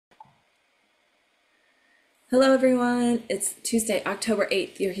Hello, everyone. It's Tuesday, October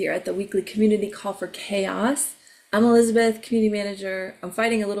 8th. You're here at the weekly community call for chaos. I'm Elizabeth, community manager. I'm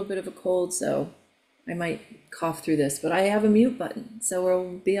fighting a little bit of a cold, so I might cough through this, but I have a mute button, so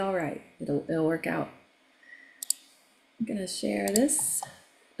we'll be all right. It'll work out. I'm gonna share this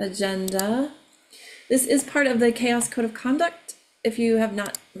agenda. This is part of the Chaos Code of Conduct. If you have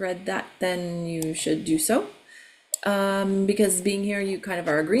not read that, then you should do so. Because being here, you kind of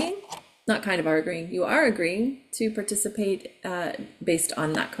are agreeing, not kind of are agreeing, you are agreeing to participate based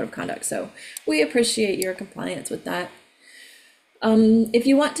on that code of conduct. So we appreciate your compliance with that. If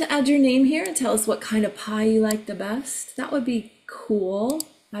you want to add your name here and tell us what kind of pie you like the best, that would be cool.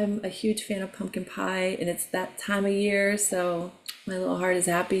 I'm a huge fan of pumpkin pie, and it's that time of year, so my little heart is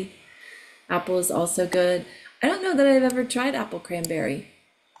happy. Apple is also good. I don't know that I've ever tried apple cranberry.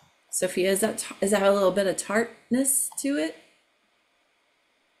 Sophia, is that a little bit of tartness to it?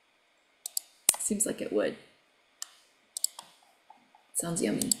 Seems like it would. Sounds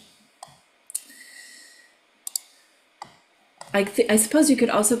yummy. I suppose you could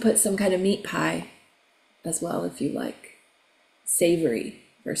also put some kind of meat pie as well if you like. Savory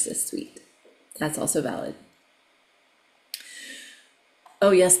versus sweet. That's also valid.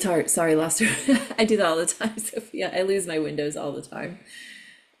 Oh yes, tart. Sorry, lost her. I do that all the time, Sophia. I lose my windows all the time.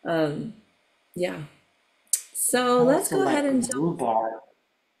 Yeah. So I let's also go like ahead and jump. rhubarb.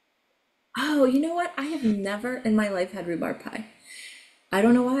 Oh, you know what? I have never in my life had rhubarb pie. I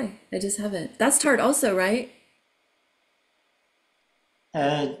don't know why. I just haven't. That's tart also, right?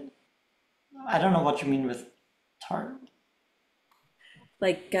 Uh, I don't know what you mean with tart.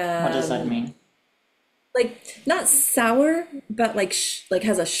 Like What does that mean? not sour, but like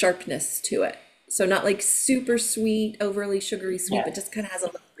has a sharpness to it. So not like super sweet, overly sugary sweet, Yeah, but just kind of has a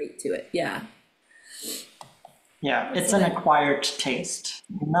little bite to it. Yeah. yeah, That's it's an good. acquired taste.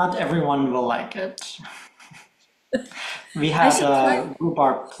 Not everyone will like it. We I had should try. a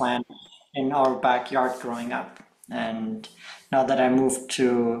rhubarb plant in our backyard growing up, and now that I moved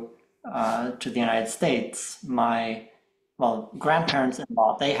to the United States, my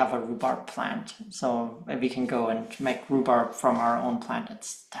grandparents-in-law, they have a rhubarb plant, so we can go and make rhubarb from our own plant.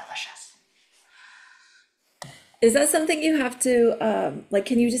 It's delicious. Is that something you have to like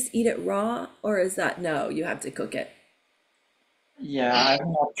can you just eat it raw or is that no, you have to cook it? Yeah, I've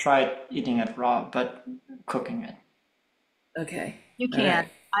not tried eating it raw, but cooking it. Okay. You All can.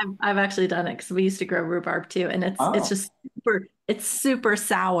 right. I've actually done it because we used to grow rhubarb too, and it's Oh, just super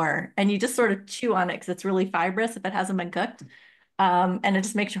sour, and you just sort of chew on it because it's really fibrous if it hasn't been cooked, and it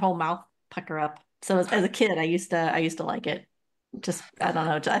just makes your whole mouth pucker up. So as a kid, I used to like it. Just I don't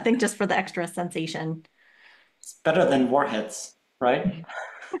know. I think just for the extra sensation. it's better than warheads, right?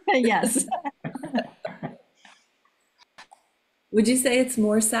 Yes. Would you say it's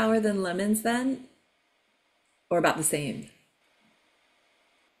more sour than lemons then? Or about the same?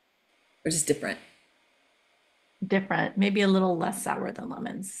 Or just different? Different, maybe a little less sour than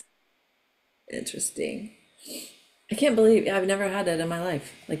lemons. Interesting. I can't believe I've never had it in my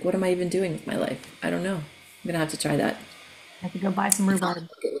life. Like, what am I even doing with my life? I don't know. I'm gonna have to try that. I could go buy some It's on the rhubarb.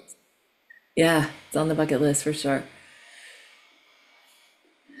 bucket list. Yeah, it's on the bucket list for sure.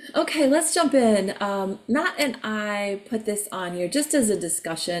 Okay, let's jump in. Matt and I put this on here just as a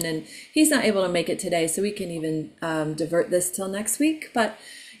discussion, and he's not able to make it today, so we can even divert this till next week. But,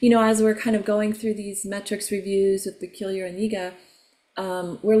 as we're kind of going through these metrics reviews with Peculiar and Yiga,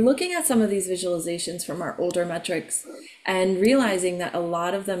 we're looking at some of these visualizations from our older metrics and realizing that a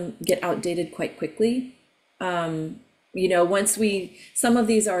lot of them get outdated quite quickly. Once some of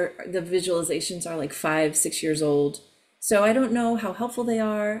these are, the visualizations are like 5, 6 years old. So I don't know how helpful they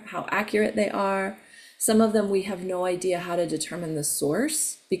are, how accurate they are. Some of them we have no idea how to determine the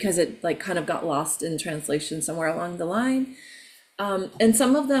source because it like kind of got lost in translation somewhere along the line. And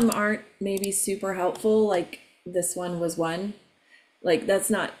some of them aren't maybe super helpful, like this one was one. Like that's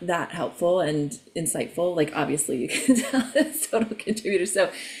not that helpful and insightful. Like obviously you can tell it's total contributor.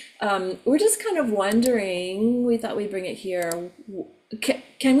 So we're just kind of wondering, we thought we'd bring it here.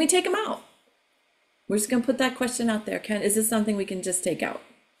 Can we take them out? We're just gonna put that question out there. Is this something we can just take out?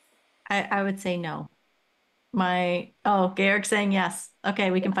 I would say no. Garrick's saying yes.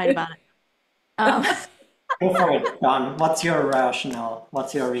 Okay, we can fight about it. Um, go for it, Don. What's your rationale?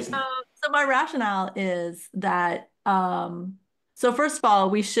 What's your reason? so my rationale is that so first of all,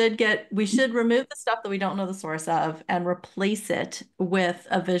 we should remove the stuff that we don't know the source of and replace it with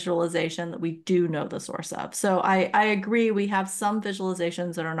a visualization that we do know the source of. So I agree we have some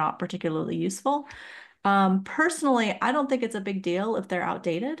visualizations that are not particularly useful. Personally, I don't think it's a big deal if they're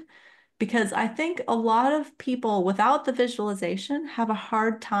outdated because I think a lot of people without the visualization have a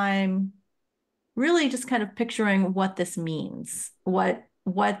hard time really just kind of picturing what this means, what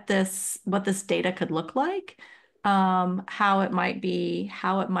this data could look like, how it might be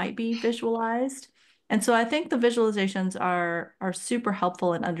visualized. And so I think the visualizations are super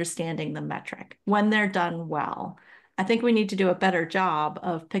helpful in understanding the metric when they're done well. I think we need to do a better job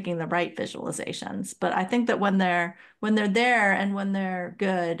of picking the right visualizations, but I think that when they're there and when they're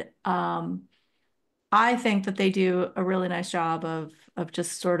good, I think that they do a really nice job of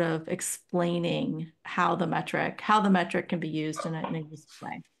just sort of explaining how the metric can be used in a useful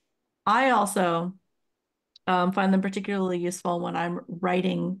way. I also find them particularly useful when I'm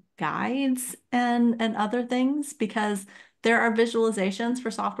writing guides and other things because there are visualizations for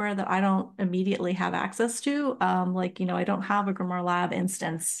software that I don't immediately have access to. Like, I don't have a Grimoire Lab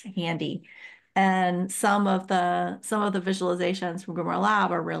instance handy. And some of the visualizations from Grimoire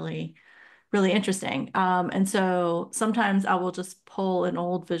Lab are really really interesting. And so sometimes I will just pull an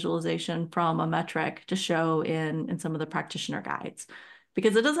old visualization from a metric to show in some of the practitioner guides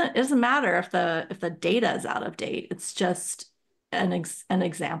because it doesn't matter if the data is out of date. It's just an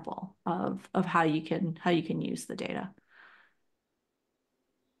example of how you can use the data.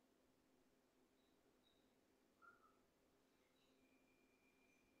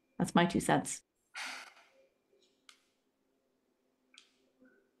 That's my 2 cents.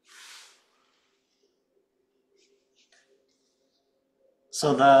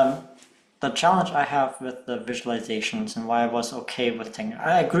 So the challenge I have with the visualizations and why I was okay with taking,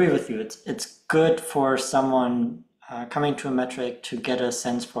 I agree with you. It's good for someone coming to a metric to get a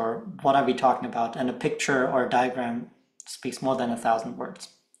sense for what are we talking about, and a picture or a diagram speaks more than 1,000 words.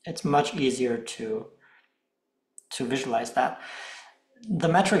 It's much easier to visualize that. The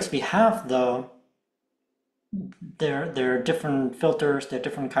metrics we have, though, there are different filters, there are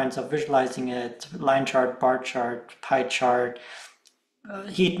different kinds of visualizing it: line chart, bar chart, pie chart,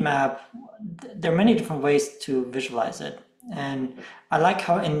 heat map. There are many different ways to visualize it, and I like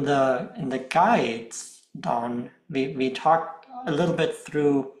how in the guides, Don, we talk a little bit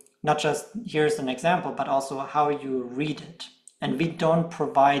through not just here's an example, but also how you read it. And we don't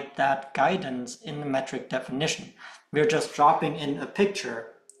provide that guidance in the metric definition. We're just dropping in a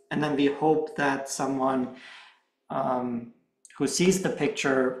picture, and then we hope that someone who sees the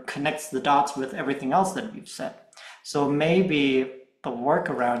picture connects the dots with everything else that we've said. So maybe the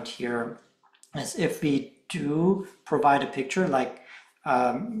workaround here is if we do provide a picture, like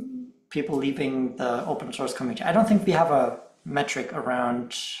people leaving the open source community. I don't think we have a metric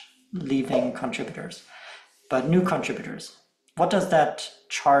around leaving contributors, but new contributors. What does that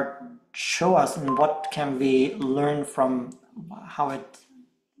chart show us, and what can we learn from how it,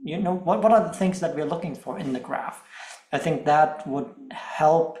 what are the things that we're looking for in the graph? I think that would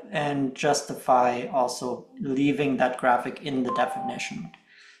help and justify also leaving that graphic in the definition.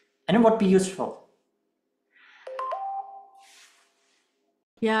 And it would be useful.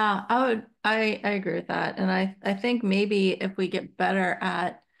 Yeah, I agree with that. And I think maybe if we get better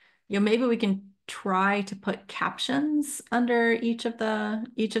at, maybe we can try to put captions under each of the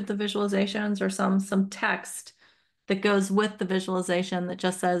visualizations, or some text that goes with the visualization that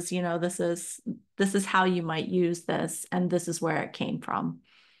just says, this is how you might use this, and this is where it came from.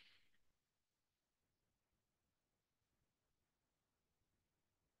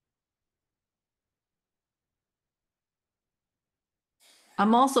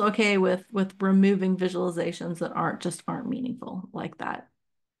 I'm also okay with removing visualizations that aren't meaningful, like that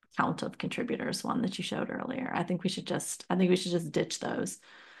count of contributors one that you showed earlier. I think we should just ditch those.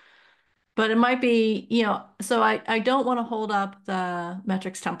 But it might be, so I don't want to hold up the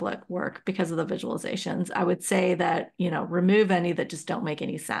metrics template work because of the visualizations. I would say that, remove any that just don't make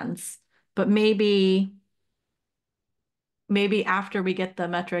any sense. But maybe after we get the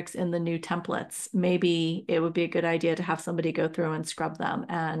metrics in the new templates, maybe it would be a good idea to have somebody go through and scrub them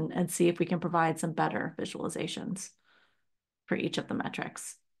and see if we can provide some better visualizations for each of the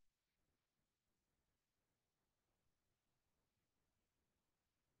metrics.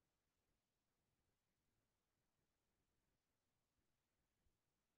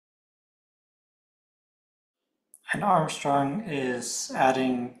 And Armstrong is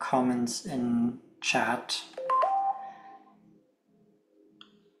adding comments in chat.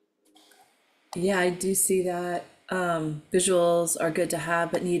 Yeah, I do see that. Visuals are good to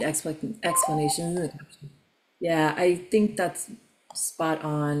have, but need explanations in the caption. Yeah, I think that's spot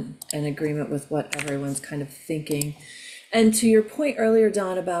on, in agreement with what everyone's kind of thinking. And to your point earlier,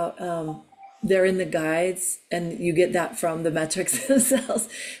 Don, about they're in the guides and you get that from the metrics themselves.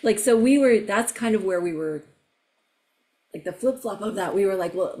 Like, so that's kind of where we were, like the flip-flop of that. We were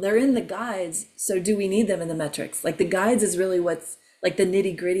like, well, they're in the guides, so do we need them in the metrics? Like the guides is really what's like the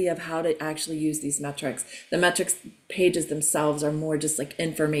nitty gritty of how to actually use these metrics. The metrics pages themselves are more just like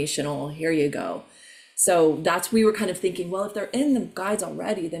informational, here you go. So that's, we were kind of thinking, well, if they're in the guides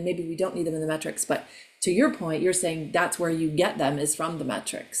already, then maybe we don't need them in the metrics. But to your point, you're saying that's where you get them, is from the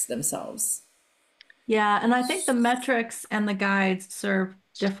metrics themselves. Yeah, and I think the metrics and the guides serve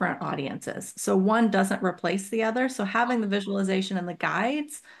different audiences. So one doesn't replace the other. So having the visualization and the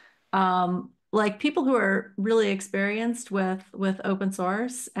guides, like people who are really experienced with open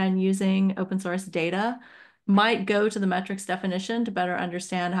source and using open source data might go to the metrics definition to better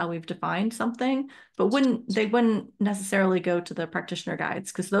understand how we've defined something, but wouldn't necessarily go to the practitioner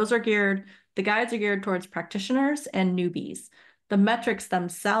guides because the guides are geared towards practitioners and newbies. The metrics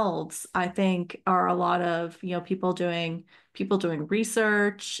themselves, I think, are a lot of, people doing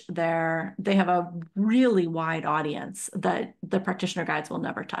research. They have a really wide audience that the practitioner guides will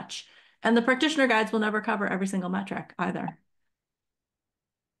never touch. And the practitioner guides will never cover every single metric either.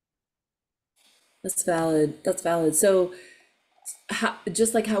 That's valid. That's valid. So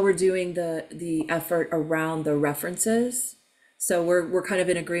just like how we're doing the effort around the references, so we're kind of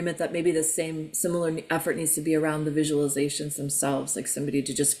in agreement that maybe the same similar effort needs to be around the visualizations themselves, like somebody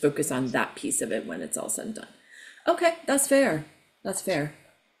to just focus on that piece of it when it's all said and done. Okay, that's fair. That's fair.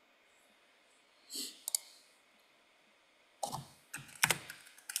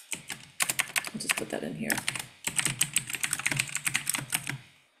 I'll just put that in here.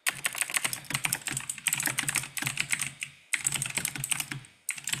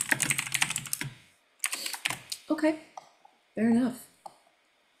 Okay, fair enough.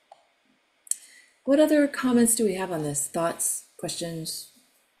 What other comments do we have on this? Thoughts, questions,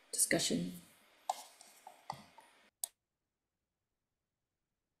 discussion?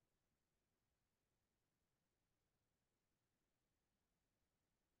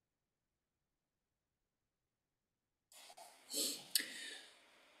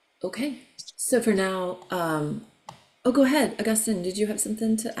 Okay, so for now, oh, go ahead, Augustine, did you have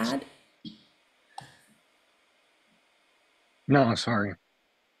something to add? No, sorry.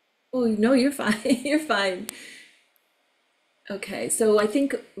 Oh, no, you're fine. You're fine. Okay, so I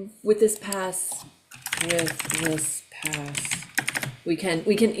think with this pass, we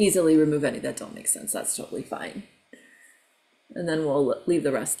can easily remove any that don't make sense. That's totally fine. And then we'll leave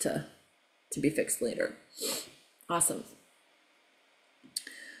the rest to be fixed later. Awesome.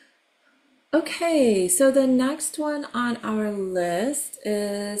 Okay, so the next one on our list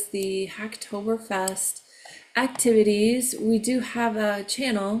is the Hacktoberfest activities. We do have a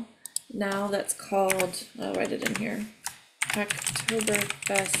channel now that's called, I'll write it in here,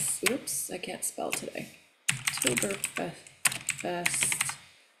 Hacktoberfest, oops, I can't spell today. Oktoberfest,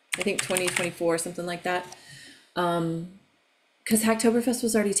 I think 2024, something like that. Because Hacktoberfest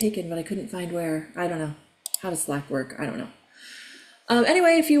was already taken, but I couldn't find where. I don't know. How does Slack work? I don't know.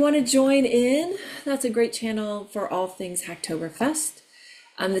 Anyway, if you want to join in, that's a great channel for all things Hacktoberfest.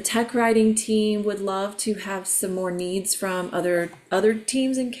 The tech writing team would love to have some more needs from other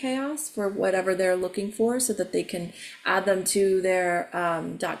teams in CHAOSS for whatever they're looking for, so that they can add them to their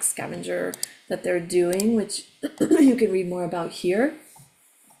doc scavenger that they're doing, which you can read more about here.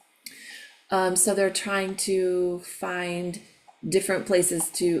 So they're trying to find different places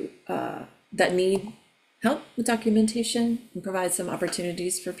to that need help with documentation and provide some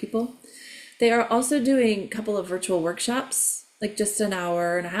opportunities for people. They are also doing a couple of virtual workshops, like just an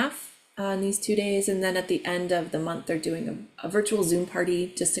hour and a half on these 2 days. And then at the end of the month, they're doing a virtual Zoom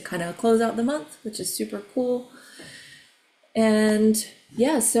party just to kind of close out the month, which is super cool. And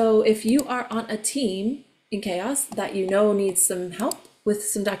yeah, so if you are on a team in CHAOSS that needs some help with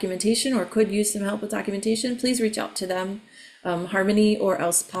some documentation or could use some help with documentation, please reach out to them, Harmony, or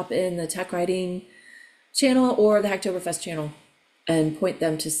else pop in the tech writing channel or the Hacktoberfest channel and point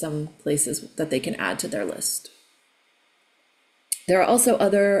them to some places that they can add to their list. There are also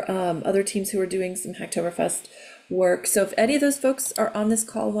other teams who are doing some Hacktoberfest work. So if any of those folks are on this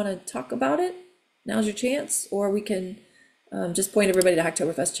call, want to talk about it, now's your chance. Or we can just point everybody to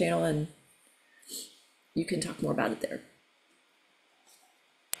Hacktoberfest channel and you can talk more about it there.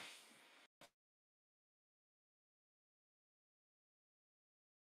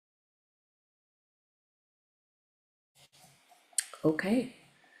 Okay,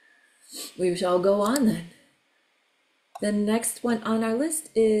 we shall go on then. The next one on our list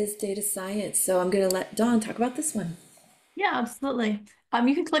is data science. So I'm going to let Dawn talk about this one. Yeah, absolutely.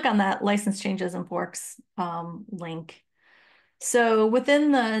 You can click on that license changes and forks link. So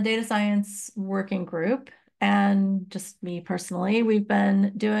within the data science working group, and just me personally, we've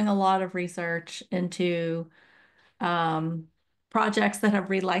been doing a lot of research into projects that have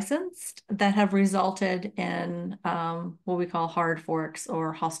relicensed that have resulted in what we call hard forks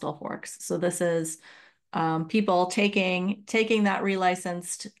or hostile forks. So this is people taking that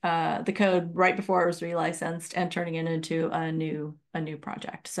relicensed the code right before it was relicensed and turning it into a new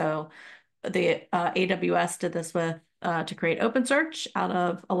project. So the AWS did this with to create OpenSearch out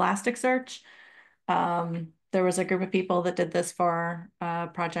of Elasticsearch. There was a group of people that did this for a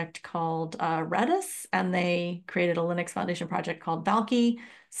project called Redis, and they created a Linux Foundation project called Valky,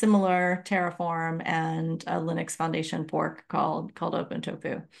 similar Terraform, and a Linux Foundation fork called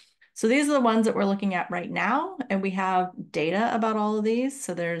OpenTofu. So these are the ones that we're looking at right now, and we have data about all of these.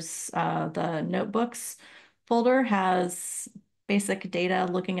 So there's the notebooks folder has basic data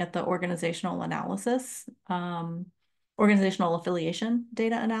looking at the organizational analysis, organizational affiliation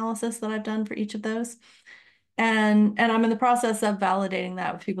data analysis that I've done for each of those. And I'm in the process of validating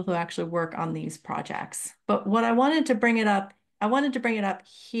that with people who actually work on these projects. But what I wanted to bring it up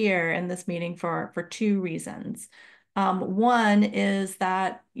here in this meeting for two reasons. One is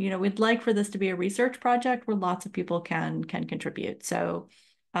that, we'd like for this to be a research project where lots of people can contribute. So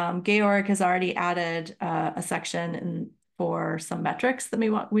Georg has already added a section for some metrics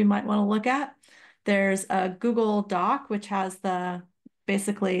that we might want to look at. There's a Google Doc, which has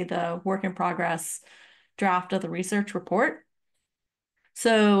basically the work in progress draft of the research report.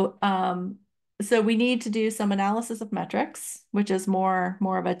 So we need to do some analysis of metrics, which is more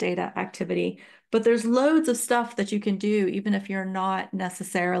of a data activity. But there's loads of stuff that you can do, even if you're not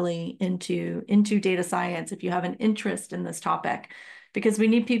necessarily into data science, if you have an interest in this topic, because we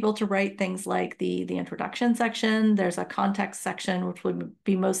need people to write things like the introduction section. There's a context section, which would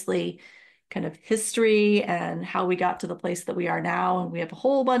be mostly kind of history and how we got to the place that we are now. And we have a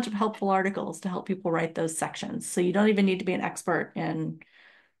whole bunch of helpful articles to help people write those sections. So you don't even need to be an expert in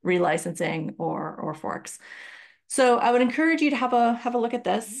relicensing or forks. So I would encourage you to have a look at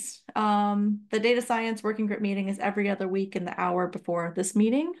this. The data science working group meeting is every other week in the hour before this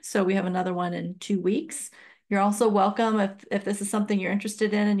meeting. So we have another one in 2 weeks. You're also welcome if this is something you're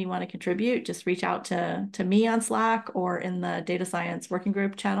interested in and you want to contribute, just reach out to me on Slack or in the data science working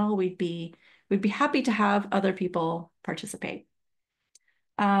group channel. We'd be happy to have other people participate.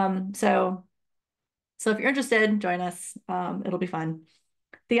 So if you're interested, join us. It'll be fun.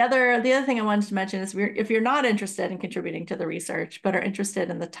 The other thing I wanted to mention is if you're not interested in contributing to the research, but are interested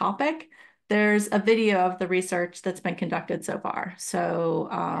in the topic, there's a video of the research that's been conducted so far.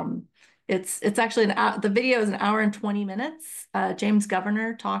 So it's actually the video is an hour and 20 minutes. James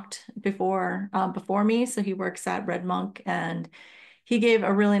Governor talked before me, so he works at Red Monk, and he gave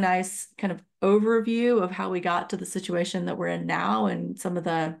a really nice kind of overview of how we got to the situation that we're in now and some of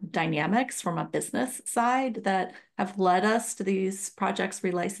the dynamics from a business side that have led us to these projects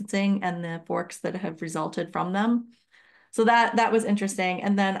relicensing and the forks that have resulted from them. So that was interesting.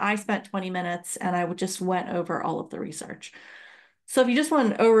 And then I spent 20 minutes and I just went over all of the research. So if you just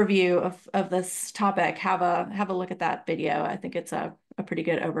want an overview of this topic, have a look at that video. I think it's a pretty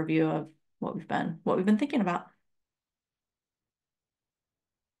good overview of what we've been thinking about.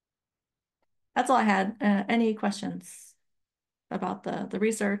 That's all I had. Any questions about the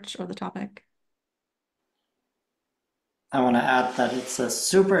research or the topic? I want to add that it's a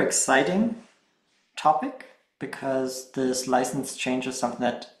super exciting topic because this license change is something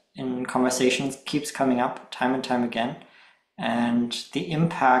that in conversations keeps coming up time and time again. And the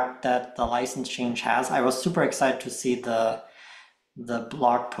impact that the license change has, I was super excited to see the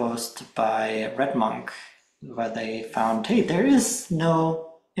blog post by Red Monk where they found, hey, there is no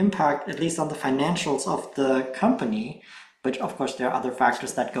impact, at least on the financials of the company, but of course there are other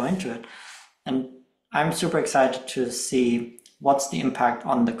factors that go into it. And I'm super excited to see what's the impact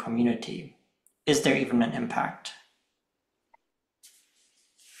on the community. Is there even an impact?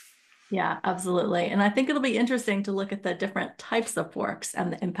 Yeah, absolutely. And I think it'll be interesting to look at the different types of forks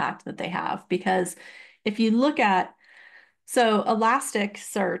and the impact that they have, because if you look at, so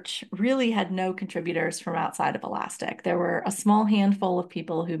Elasticsearch really had no contributors from outside of Elastic. There were a small handful of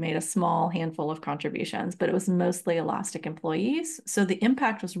people who made a small handful of contributions, but it was mostly Elastic employees. So the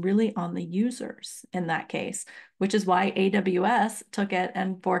impact was really on the users in that case, which is why AWS took it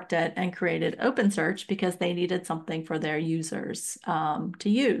and forked it and created OpenSearch, because they needed something for their users to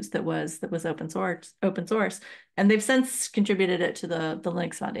use that was open source. And they've since contributed it to the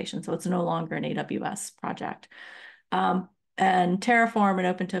Linux Foundation. So it's no longer an AWS project. And Terraform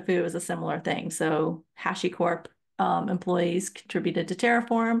and OpenTofu is a similar thing. So HashiCorp employees contributed to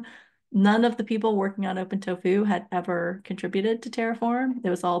Terraform. None of the people working on OpenTofu had ever contributed to Terraform. It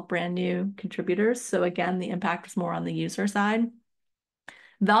was all brand new contributors. So again, the impact was more on the user side.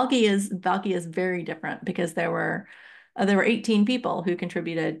 Valky is very different because there were there were 18 people who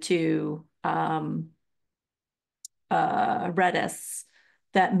contributed to Redis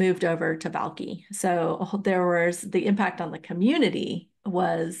that moved over to Valky. So there was the impact on the community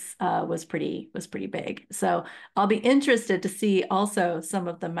was pretty big. So I'll be interested to see also some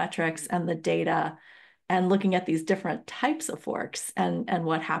of the metrics and the data and looking at these different types of forks and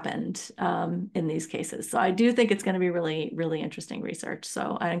what happened in these cases. So I do think it's going to be really, really interesting research.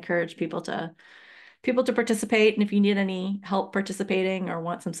 So I encourage people to participate. And if you need any help participating or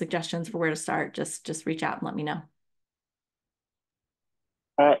want some suggestions for where to start, just reach out and let me know.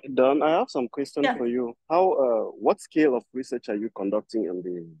 Don, I have some question Yeah. for you. What scale of research are you conducting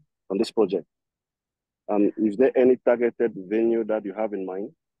on this project? Is there any targeted venue that you have in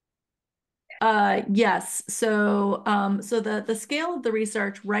mind? Yes. So the scale of the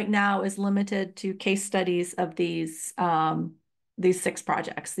research right now is limited to case studies of these 6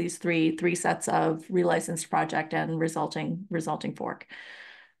 projects, these three sets of relicensed project and resulting fork.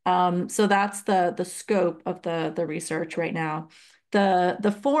 So that's the scope of the research right now.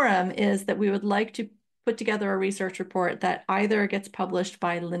 The forum is that we would like to put together a research report that either gets published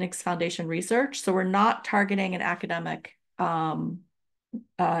by Linux Foundation Research. So we're not targeting an academic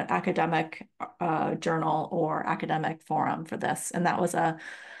journal or academic forum for this. And that was a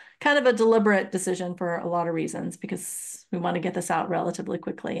kind of a deliberate decision for a lot of reasons, because we want to get this out relatively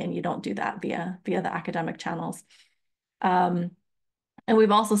quickly, and you don't do that via the academic channels. And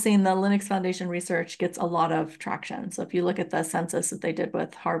we've also seen the Linux Foundation research gets a lot of traction. So if you look at the census that they did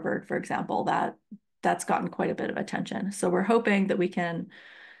with Harvard, for example, that's gotten quite a bit of attention. So we're hoping that we can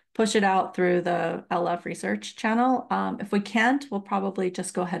push it out through the LF research channel. If we can't, we'll probably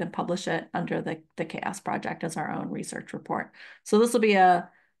just go ahead and publish it under the CHAOSS project as our own research report. So this will be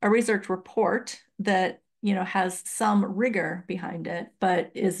a research report that has some rigor behind it,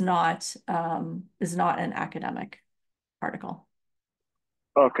 but is not an academic article.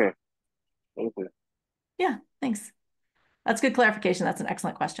 Okay. Okay. Yeah, thanks. That's good clarification. That's an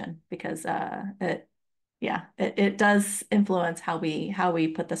excellent question, because it does influence how we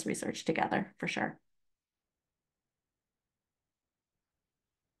put this research together for sure.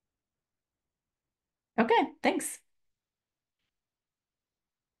 Okay, thanks.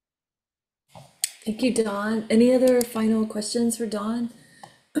 Thank you, Dawn. Any other final questions for Dawn?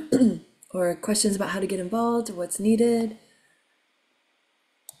 Or questions about how to get involved or what's needed?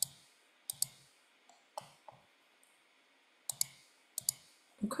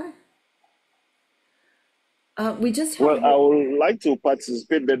 Okay. We just have. Well, I would like to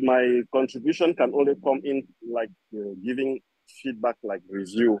participate, but my contribution can only come in like giving feedback, like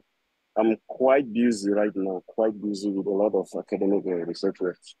review. I'm quite busy right now, quite busy with a lot of academic research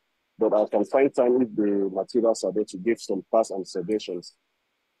work. But I can find time if the materials are there to give some past observations.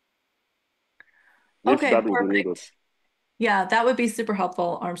 If Okay, that would be needed. perfect. Yeah, that would be super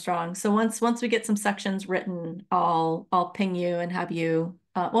helpful, Armstrong. So once we get some sections written, I'll ping you and have you.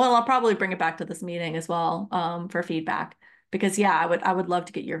 Well, I'll probably bring it back to this meeting as well for feedback, because yeah, I would love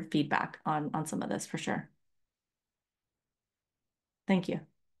to get your feedback on some of this for sure. Thank you.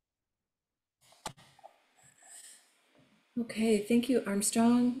 Okay, thank you,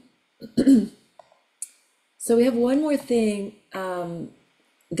 Armstrong. So we have one more thing.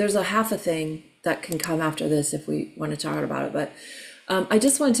 There's a half a thing that can come after this if we want to talk about it, but I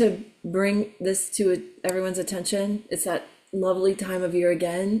just want to bring this to everyone's attention. It's that lovely time of year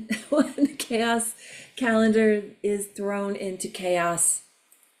again when the CHAOSS calendar is thrown into chaos.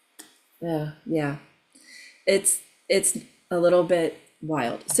 Yeah, it's a little bit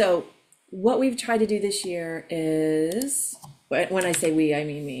wild. So what we've tried to do this year is, when I say we, I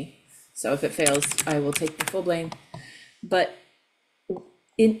mean me. So if it fails, I will take the full blame. But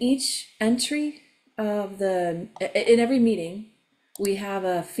in each entry in every meeting, we have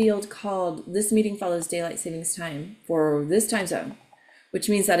a field called "This meeting follows daylight savings time" for this time zone, which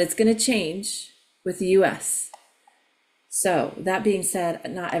means that it's going to change with the US. So that being said,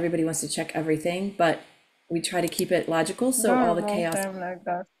 not everybody wants to check everything, but we try to keep it logical. So all the chaos. Time like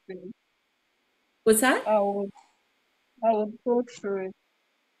that, please. What's that? I would go through it.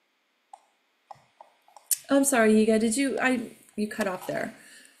 I'm sorry, Yiga, you cut off there.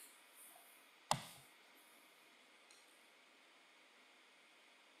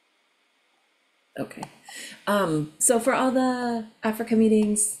 Okay. So for all the Africa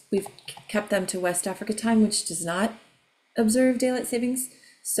meetings, we've kept them to West Africa time, which does not observe daylight savings.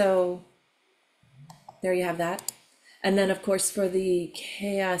 So there you have that. And then of course for the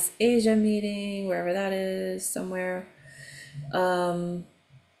CHAOSS Asia meeting, wherever that is, somewhere. I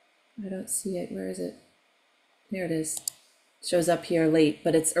don't see it. Where is it? There it is. shows up here late,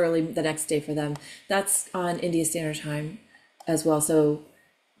 but it's early the next day for them. That's on India Standard Time as well. So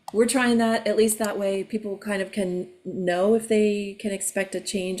we're trying that, at least that way people kind of can know if they can expect a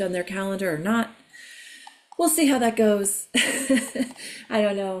change on their calendar or not. We'll see how that goes. I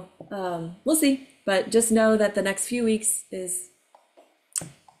don't know. We'll see, but just know that the next few weeks is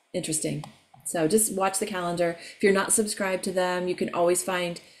interesting. So just watch the calendar. If you're not subscribed to them, you can always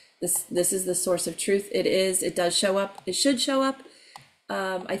find this. This is the source of truth. It does show up. It should show up,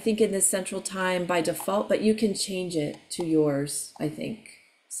 I think, in the central time by default, but you can change it to yours, I think,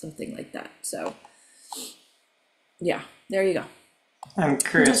 something like that. So yeah, there you go. I'm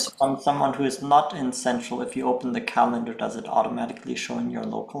curious, from someone who is not in Central, if you open the calendar, does it automatically show in your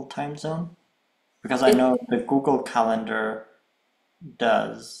local time zone? Because I know the Google Calendar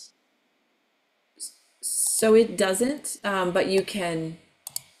does. So it doesn't, but you can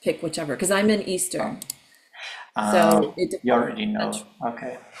pick whichever, because I'm in Eastern. So it You already know. Central.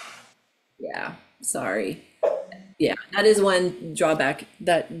 Okay. Yeah, sorry. Yeah, that is one drawback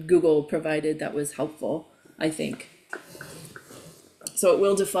that Google provided that was helpful, I think. So it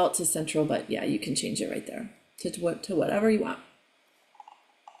will default to Central, but yeah, you can change it right there to whatever you want.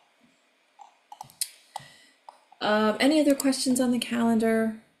 Any other questions on the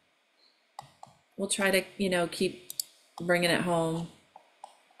calendar? We'll try to, keep bringing it home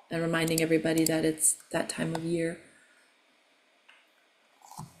and reminding everybody that it's that time of year.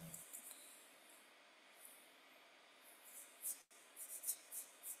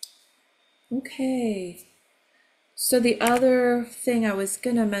 Okay. So the other thing I was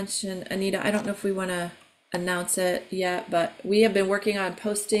gonna mention, Anita, I don't know if we want to announce it yet, but we have been working on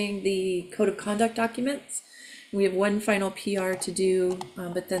posting the code of conduct documents. We have one final PR to do,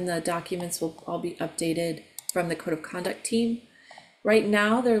 but then the documents will all be updated from the code of conduct team. Right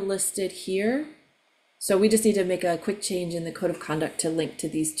now, they're listed here. So we just need to make a quick change in the code of conduct to link to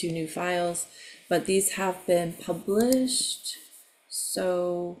these two new files, but these have been published.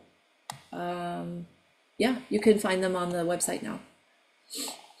 So yeah, you can find them on the website now.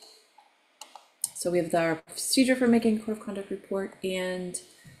 So we have our procedure for making a code of conduct report and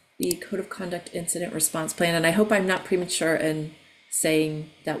the code of conduct incident response plan. And I hope I'm not premature in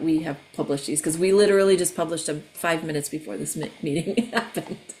saying that we have published these, because we literally just published them 5 minutes before this meeting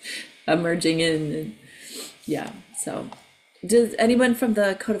happened, merging in. And yeah, so does anyone from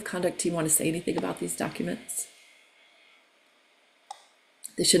the code of conduct team want to say anything about these documents?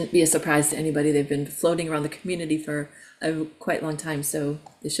 They shouldn't be a surprise to anybody. They've been floating around the community for a quite long time, so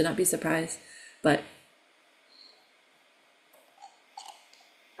they should not be surprised. But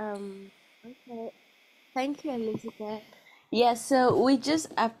Okay. Thank you, Elizabeth. Yeah, so we just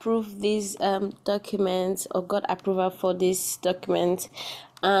approved these documents or got approval for this document.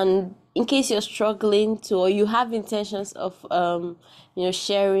 And in case you're struggling to or you have intentions of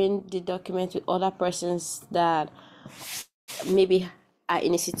sharing the document with other persons that maybe are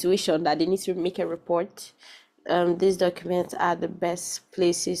in a situation that they need to make a report, these documents are the best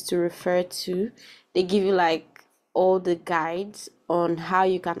places to refer to. They give you like all the guides on how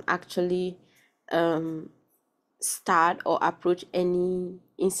you can actually start or approach any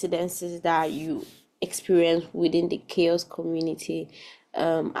incidences that you experience within the chaos community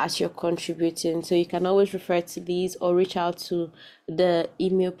as you're contributing. So you can always refer to these or reach out to the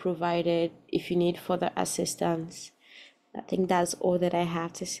email provided if you need further assistance. I think that's all that I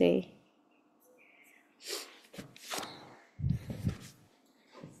have to say.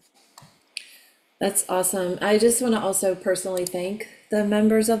 that's awesome. I just want to also personally thank the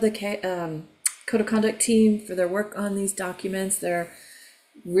members of the code of conduct team for their work on these documents. They're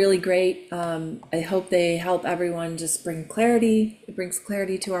really great. I hope they help everyone just bring clarity. It brings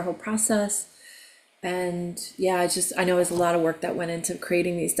clarity to our whole process. And yeah, I know it's a lot of work that went into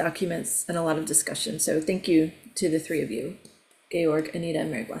creating these documents and a lot of discussion. So thank you to the three of you, Georg, Anita, and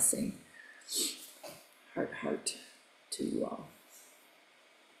Mary Blessing. Heart to you all.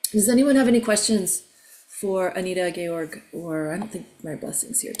 Does anyone have any questions for Anita, Georg, or I don't think Mary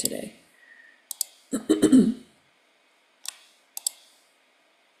Blessing's here today.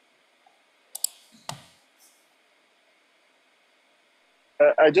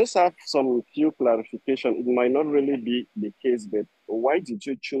 I just have some few clarification. It might not really be the case, but why did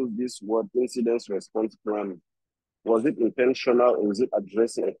you choose this word incident response planning? Was it intentional or is it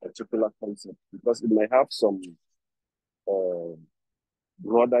addressing a particular concept? Because it might have some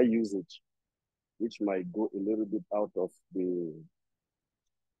broader usage, which might go a little bit out of the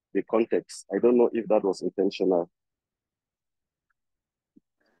context. I don't know if that was intentional.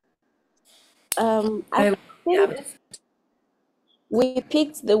 I Yeah, think we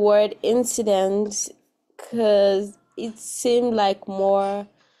picked the word incident because it seemed like more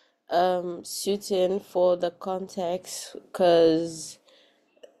suiting for the context because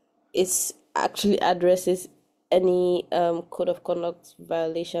it's actually addresses any code of conduct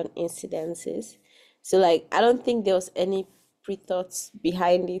violation incidences. So like I don't think there was any pre-thoughts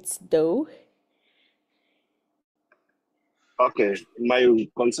behind it though. Okay, my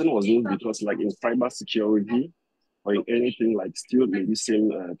concern was not because like in cyber security or in anything like still in the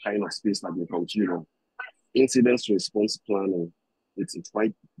same kind of space like the computer, incident response planning, it's a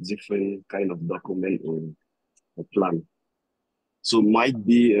quite different kind of document or a plan. So might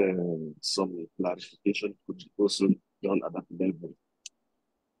be some clarification could be also done at that level.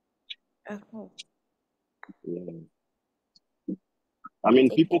 Oh, Yeah. I mean,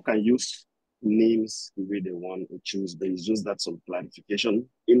 take people that. can use names the way they want to choose, but it's just that some clarification,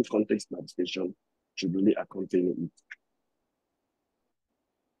 in context clarification, should really accompany it.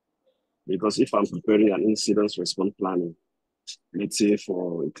 Because if I'm preparing an incident response planning, let's say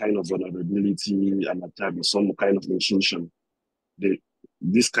for a kind of vulnerability and attack with some kind of intrusion, the,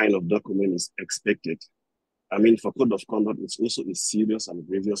 this kind of document is expected. I mean, for code of conduct, it's also a serious and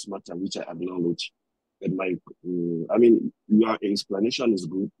grievous matter, which I acknowledge. But I mean, your explanation is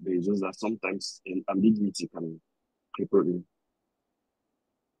good, but it's just that sometimes ambiguity can creep in.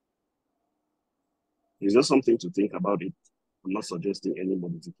 It's just something to think about it. I'm not suggesting any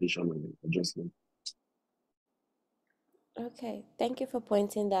modification or adjustment. Okay, thank you for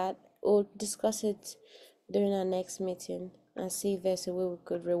pointing that. We'll discuss it during our next meeting and see if there's a way we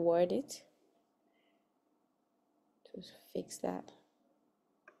could reward it to fix that.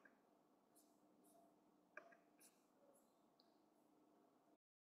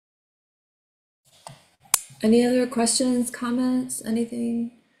 Any other questions, comments,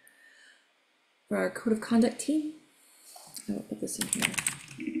 anything for our code of conduct team? I will put this in here.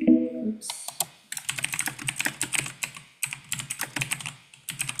 Oops.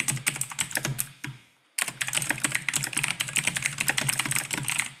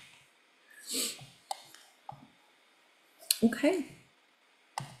 Okay.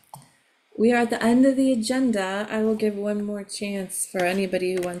 We are at the end of the agenda. I will give one more chance for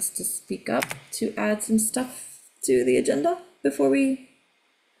anybody who wants to speak up to add some stuff to the agenda before we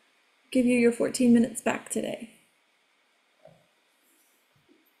give you your 14 minutes back today.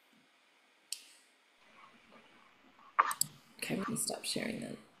 Okay, let me stop sharing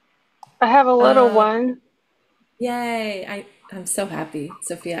then. I have a little one. Yay! I'm so happy,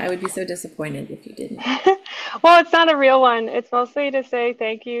 Sophia. I would be so disappointed if you didn't. Well, it's not a real one. It's mostly to say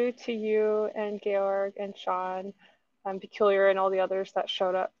thank you to you and Georg and Sean, Peculiar, and all the others that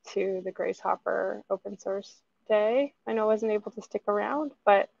showed up to the Grace Hopper Open Source Day. I know I wasn't able to stick around,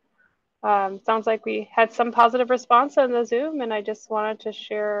 but sounds like we had some positive response on the Zoom, and I just wanted to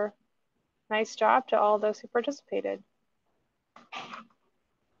share nice job to all those who participated.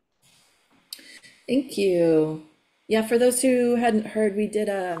 Thank you. Yeah, for those who hadn't heard, we did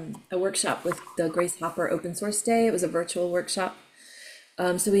a workshop with the Grace Hopper Open Source Day. It was a virtual workshop.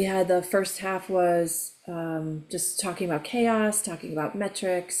 So we had the first half was just talking about CHAOSS, talking about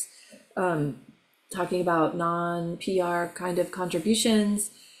metrics, talking about non-PR kind of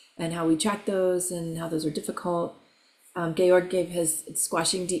contributions and how we track those and how those are difficult. Georg gave his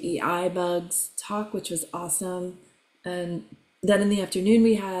squashing DEI bugs talk, which was awesome. And then in the afternoon,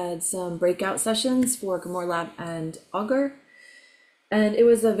 we had some breakout sessions for Gamor Lab and Augur. And it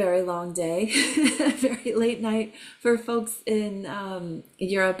was a very long day, a very late night for folks in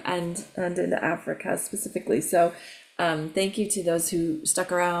Europe and in Africa specifically. So thank you to those who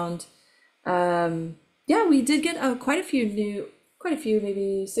stuck around. Yeah, we did get quite a few,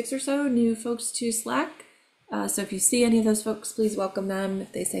 maybe 6 or so new folks to Slack. So if you see any of those folks, please welcome them.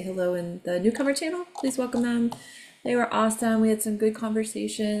 If they say hello in the newcomer channel, please welcome them. They were awesome. We had some good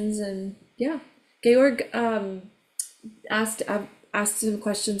conversations, and yeah, Georg asked some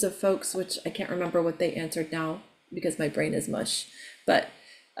questions of folks, which I can't remember what they answered now because my brain is mush. But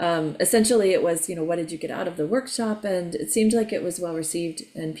essentially, it was, what did you get out of the workshop? And it seemed like it was well received,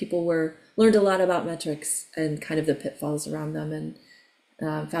 and people learned a lot about metrics and kind of the pitfalls around them,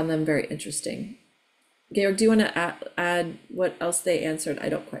 and found them very interesting. Georg, do you want to add what else they answered? I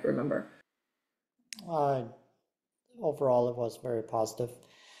don't quite remember. Overall, it was very positive.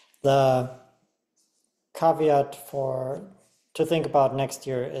 The caveat to think about next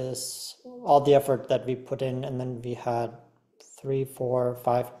year is all the effort that we put in, and then we had 3, 4,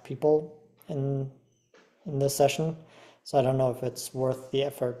 5 people in this session. So I don't know if it's worth the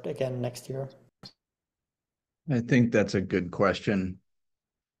effort again next year. I think that's a good question.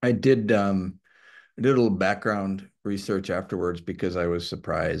 I did a little background research afterwards because I was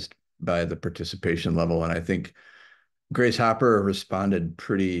surprised by the participation level, and I think Grace Hopper responded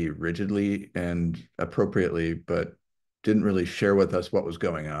pretty rigidly and appropriately, but didn't really share with us what was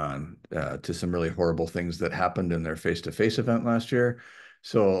going on to some really horrible things that happened in their face-to-face event last year.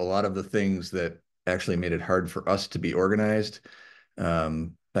 So a lot of the things that actually made it hard for us to be organized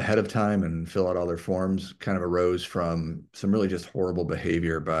ahead of time and fill out all their forms kind of arose from some really just horrible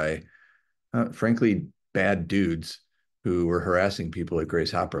behavior by, frankly, bad dudes who were harassing people at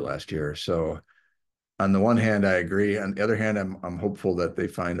Grace Hopper last year. So on the one hand, I agree. On the other hand, I'm hopeful that they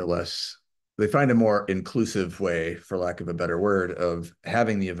find a more inclusive way, for lack of a better word, of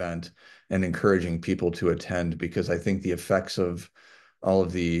having the event and encouraging people to attend, because I think the effects of all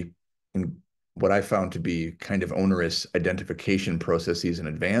of the what I found to be kind of onerous identification processes in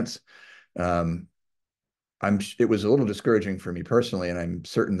advance, um, it was a little discouraging for me personally, and I'm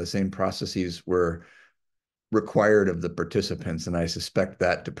certain the same processes were required of the participants, and I suspect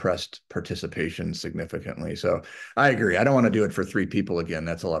that depressed participation significantly. So I agree. I don't want to do it for 3 people again.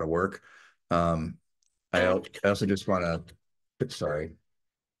 That's a lot of work. I also just want to, sorry,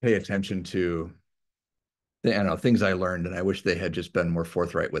 pay attention to, I don't know, things I learned, and I wish they had just been more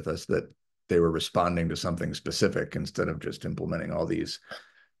forthright with us that they were responding to something specific instead of just implementing all these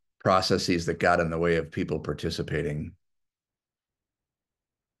processes that got in the way of people participating.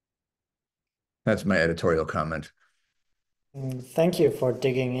 That's my editorial comment. Thank you for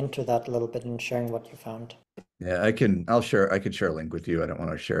digging into that a little bit and sharing what you found. Yeah, I could share a link with you. I don't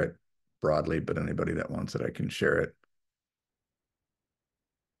want to share it broadly, but anybody that wants it, I can share it.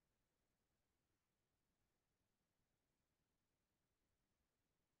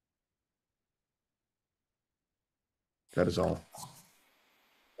 That is all.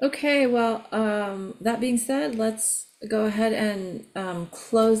 Okay, well, that being said, let's go ahead and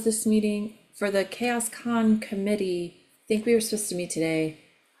close this meeting for the CHAOSS committee. I think we were supposed to meet today.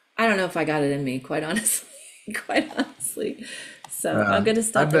 I don't know if I got it in me, quite honestly, quite honestly. So I'm gonna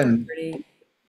stop I've the been recording.